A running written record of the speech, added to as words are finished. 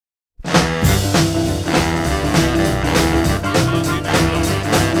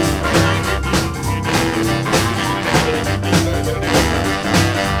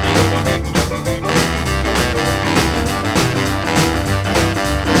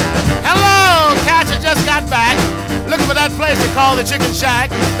that place they call the Chicken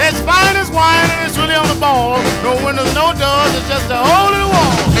Shack. It's fine as wine and it's really on the ball. No windows, no doors, it's just a hole in the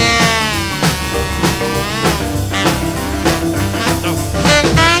wall.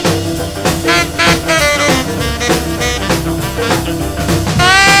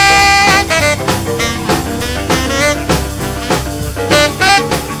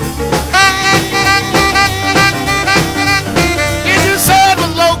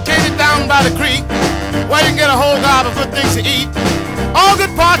 By the creek, where you can get a whole gob of good things to eat. All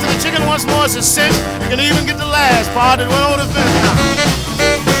good parts of the chicken once more is a cinch. You can even get the last part that went over the fence.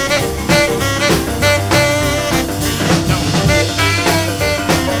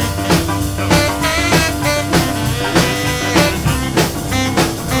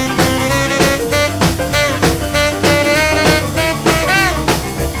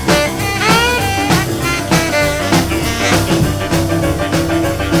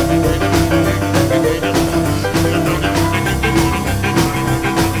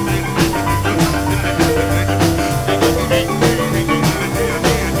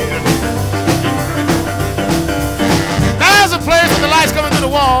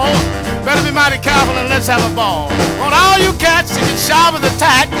 Better be mighty careful and let's have a ball. On all you cats, you can sharpen the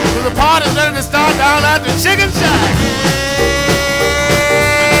tack to the party's ready to start down at the Chicken Shack.